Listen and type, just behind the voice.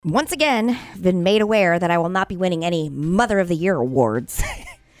once again, been made aware that I will not be winning any Mother of the Year awards.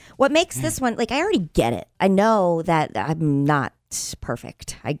 What makes this one, like, I already get it. I know that I'm not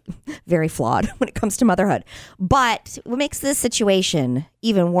perfect. I'm very flawed when it comes to motherhood. But what makes this situation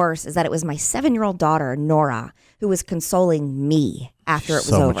even worse is that it was my 7-year-old daughter, Nora, who was consoling me after it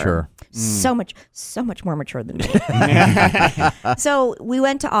was over. Mature. So much more mature than me. So we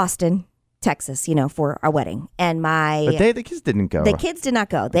went to Austin, Texas, for our wedding. And But the kids didn't go. The kids did not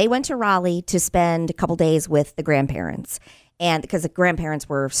go. They went to Raleigh to spend a couple days with the grandparents. And because the grandparents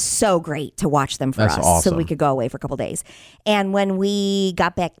were so great to watch them for us, awesome. so we could go away for a couple days. And when we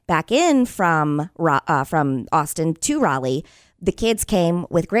got back in from Austin to Raleigh, the kids came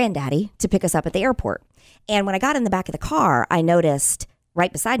with Granddaddy to pick us up at the airport. And when I got in the back of the car, I noticed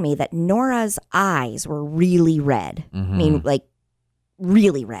right beside me that Nora's eyes were really red. Mm-hmm. I mean, like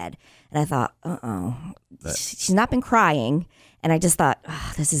really red. And I thought, she's not been crying. And I just thought,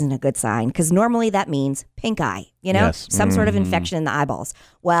 this isn't a good sign, because normally that means pink eye, Yes. some sort of infection in the eyeballs.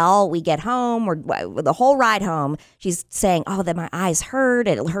 Well, we get home, the whole ride home, she's saying, that my eyes hurt.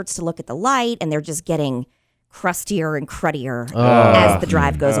 It hurts to look at the light. And they're just getting crustier and cruddier as the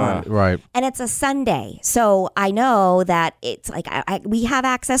drive goes on. Right. And it's a Sunday. So I know that it's like we have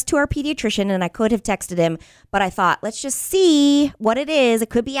access to our pediatrician, and I could have texted him, but I thought, let's just see what it is. It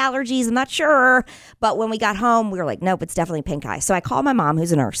could be allergies. I'm not sure. But when we got home, we were like, nope, it's definitely pink eye. So I called my mom,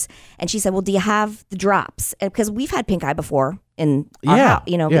 who's a nurse, and she said, well, do you have the drops? Because we've had pink eye before in our house,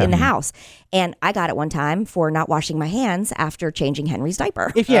 in the house. And I got it one time for not washing my hands after changing Henry's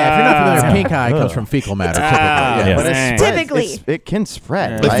diaper. If you're not familiar, pink eye comes from fecal matter. Typically. It can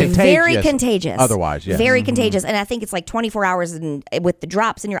spread. It's Right? contagious. Very contagious. Otherwise, yes. Very contagious. And I think it's like 24 hours with the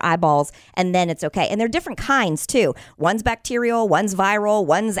drops in your eyeballs, and then it's okay. And they're different kinds, too. One's bacterial, one's viral,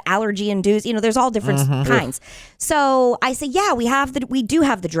 one's allergy-induced. There's all different kinds. So I said, yeah, we do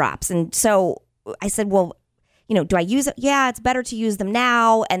have the drops. And so I said, well, do I use it? Yeah, it's better to use them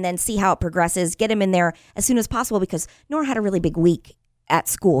now and then see how it progresses. Get them in there as soon as possible, because Nora had a really big week at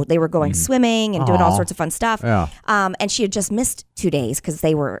school. They were going swimming and doing all sorts of fun stuff. Yeah. And she had just missed 2 days because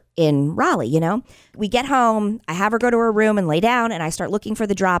they were in Raleigh, We get home, I have her go to her room and lay down, and I start looking for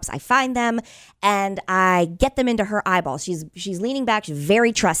the drops. I find them, and I get them into her eyeballs. She's leaning back. She's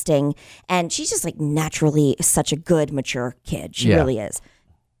very trusting, and she's just like naturally such a good, mature kid. She really is.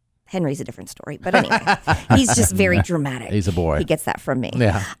 Henry's a different story. But anyway, he's just very dramatic. He's a boy. He gets that from me.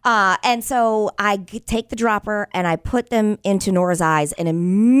 Yeah. And so I take the dropper and I put them into Nora's eyes, and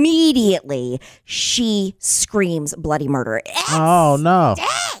immediately she screams bloody murder. Oh, no.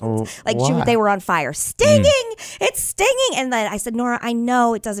 They were on fire. Stinging! It's stinging! And then I said, Nora, I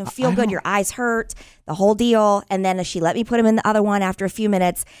know it doesn't feel good. Your eyes hurt, the whole deal. And then she let me put them in the other one after a few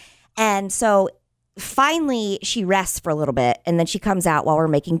minutes. And so finally, she rests for a little bit, and then she comes out while we're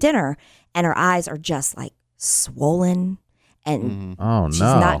making dinner, and her eyes are just like swollen, and she's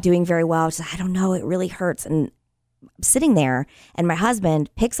not doing very well. She's like, I don't know, it really hurts. And I'm sitting there, and my husband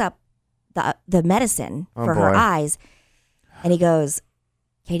picks up the medicine for her eyes, and he goes,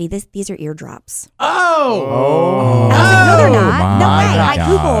 Katie, these are eardrops. Oh! And I was like, no, they're not. No way.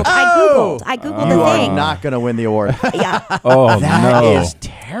 I Googled the thing. You are not going to win the award. Yeah. That is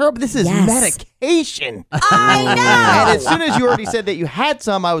terrible. This is medication. I know. And as soon as you already said that you had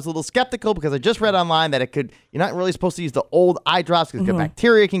some, I was a little skeptical, because I just read online that you're not really supposed to use the old eye drops because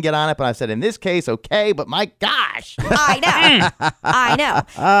bacteria can get on it. But I said, in this case, okay. But my gosh. I know.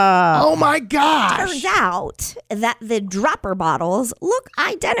 Oh my gosh. Turns out that the dropper bottles look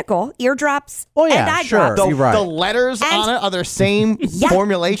identical. Eardrops and eye drops. You're right. The letters on it are the same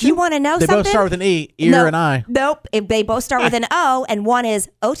formulation. You want to know They something? both start with an E, ear and eye. Nope. They both start with an O, and one is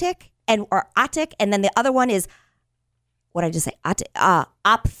otic or otic, and then the other one is, what did I just say?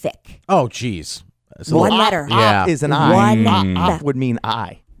 Optic. Oh, geez. One letter. Op is an eye. One Op would mean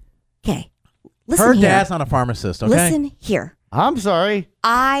eye. Okay. Listen Her here. dad's not a pharmacist, okay? Listen here. I'm sorry.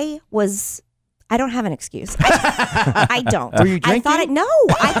 I don't have an excuse. I don't. Were you drinking? I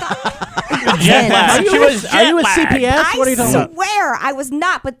thought. Are you a CPS? What are you talking about? I swear I was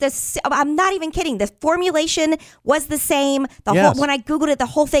not, but I'm not even kidding. The formulation was the same. Whole, when I Googled it, the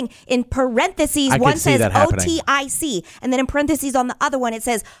whole thing in parentheses, one says OTIC, and then in parentheses on the other one, it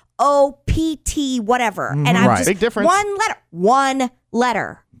says OPT whatever. And I'm just, big difference. One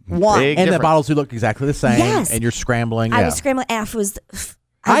letter. And the bottles do look exactly the same. Yes. And you're scrambling. I was scrambling. And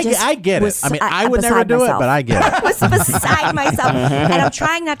I get it. I mean, I would never do it, but I get it. I was beside myself. And I'm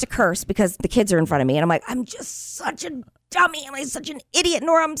trying not to curse because the kids are in front of me. And I'm like, I'm just such a dummy. I'm such an idiot.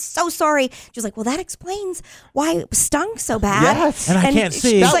 Nora, I'm so sorry. She's like, well, that explains why it stung so bad. Yes. And I can't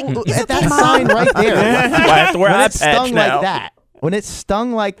see. She's like, it's okay, that Mom. sign right there. I have to wear When eye it patch stung now. like that. When it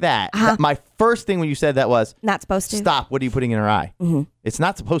stung like that, my first thing when you said that was not supposed to stop. What are you putting in her eye? Mm-hmm. It's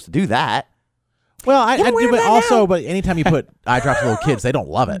not supposed to do that. Well, I do, but also, but anytime you put eye drops on little kids, they don't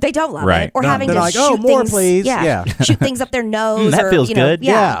love it. They don't love it. Or having they're to like, shoot more, things, please. Yeah. shoot things up their nose. That feels good.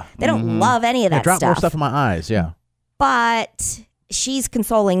 Yeah. They don't love any of that drop stuff. more stuff in my eyes, yeah. But she's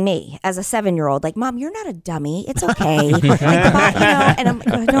consoling me as a 7-year-old. Like, Mom, you're not a dummy. It's okay. And I'm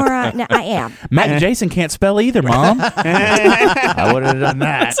like, Nora, no, I am. Matt and Jason can't spell either, Mom. I would have done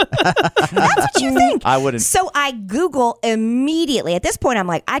that. That's what you think. I wouldn't. So I Google immediately. At this point, I'm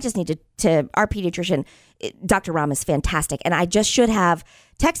like, I just need to our pediatrician, Dr. Ram is fantastic. And I just should have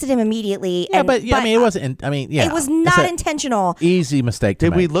texted him immediately. Yeah, but I mean, it wasn't, it was not intentional. Easy mistake to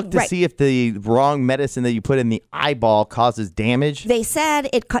Did make. we look to see if the wrong medicine that you put in the eyeball causes damage? They said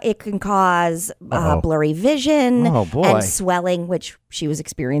it can cause blurry vision and swelling, which she was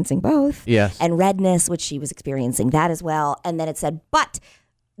experiencing both. Yes. And redness, which she was experiencing that as well. And then it said, but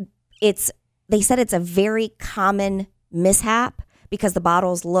they said it's a very common mishap because the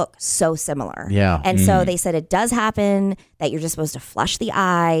bottles look so similar. Yeah. And so they said it does happen, that you're just supposed to flush the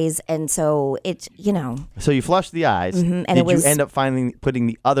eyes. And so it's, So you flushed the eyes. And did you end up putting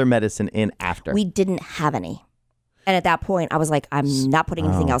the other medicine in after? We didn't have any. And at that point, I was like, I'm not putting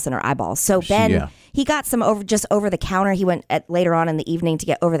anything else in her eyeballs. So Ben, he got some over the counter. He went later on in the evening to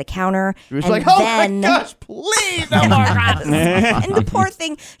get over the counter. He was like, oh my gosh, please, no more. And the poor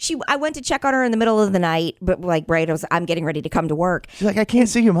thing, I went to check on her in the middle of the night, but like I'm getting ready to come to work. She's like, I can't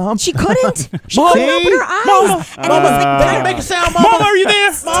see you, Mom. She couldn't. She couldn't open her eyes. Mama, and it was like, make a sound, Mama. Mama, are you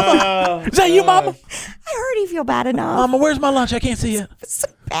there? Mama, is that you, Mama? I heard you feel bad enough. Mama, where's my lunch? I can't see it. It's so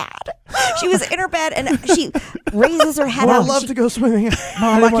bad. She was in her bed and she raises her head up. I'd love to go swimming.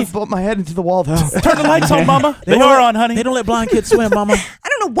 Mom, I want to bump my head into the wall, though. Turn the lights on, Mama. They are on, honey. They don't let blind kids swim, Mama. I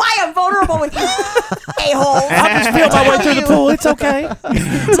don't know why I'm vulnerable with you, a-hole. I'll just feel my way through the pool. It's okay.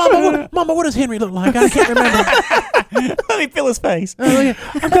 Mama, what does Henry look like? I can't remember. Let me feel his face. I'm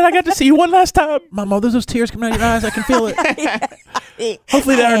glad I got to see you one last time. Mama, there's those tears coming out of your eyes. I can feel it.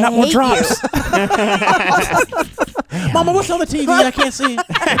 Hopefully there are not more drops. Mama, what's on the TV? I can't see.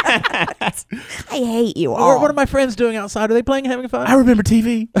 I hate you all. What are my friends doing outside? Are they playing having fun? I remember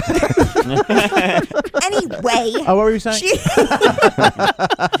TV. Anyway. Oh, what were you saying?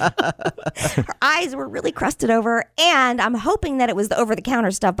 Her eyes were really crusted over, and I'm hoping that it was the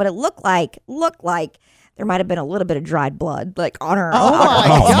over-the-counter stuff, but it looked like there might have been a little bit of dried blood, like on her. Oh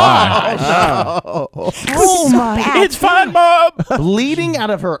my gosh! Oh my! It's fine, Mom. Bleeding out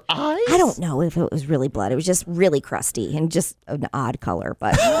of her eyes? I don't know if it was really blood. It was just really crusty and just an odd color.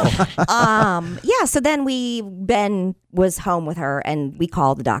 But yeah. So then Ben was home with her, and we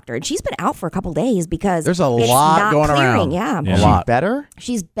called the doctor, and she's been out for a couple days because there's a it's lot not going clearing. around. Yeah, a lot. Better.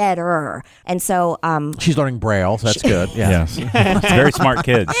 She's better, and so she's learning Braille, so that's good. Yeah. Yes, very smart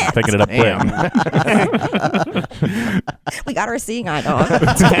kids, picking it up quick. We got her a seeing eye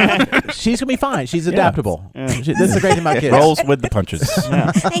dog. She's gonna be fine. She's adaptable. This is the great thing about kids. Rolls with the punches.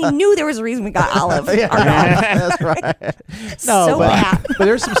 They knew there was a reason we got Olive. That's right. No, so bad. But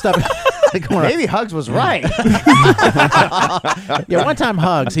there's some stuff. Maybe Hugs was right. Yeah, one time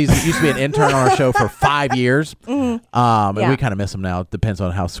Hugs, he used to be an intern on our show for 5 years. And we kind of miss him now. Depends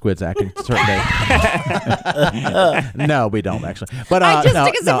on how Squid's acting certain days. No, we don't actually. But I just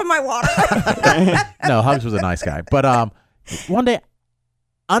took a sip of my water. No, Hugs was a nice guy. But one day,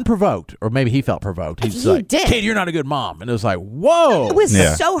 unprovoked, or maybe he felt provoked, he's like, "Kid, you're not a good mom." And it was like, whoa. It was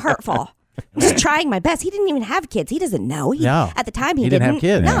so hurtful. Just trying my best. He didn't even have kids. He doesn't know. At the time, he didn't have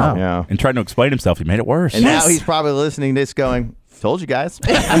kids. No. Yeah. And trying to explain himself, he made it worse. And now he's probably listening to this going, told you guys.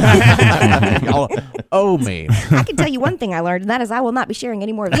 Oh, me. I can tell you one thing I learned, and that is I will not be sharing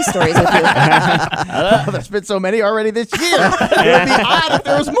any more of these stories with you. There's been so many already this year. It would be odd if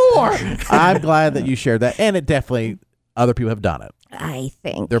there was more. I'm glad that you shared that. And it definitely, other people have done it. I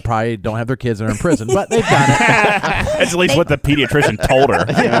think. They probably don't have their kids and are in prison, but they've done it. That's at least what the pediatrician told her.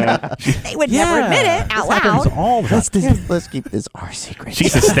 They would never admit it out loud. All Let's keep this our secret.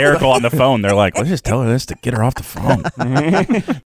 She's hysterical on the phone. They're like, let's just tell her this to get her off the phone.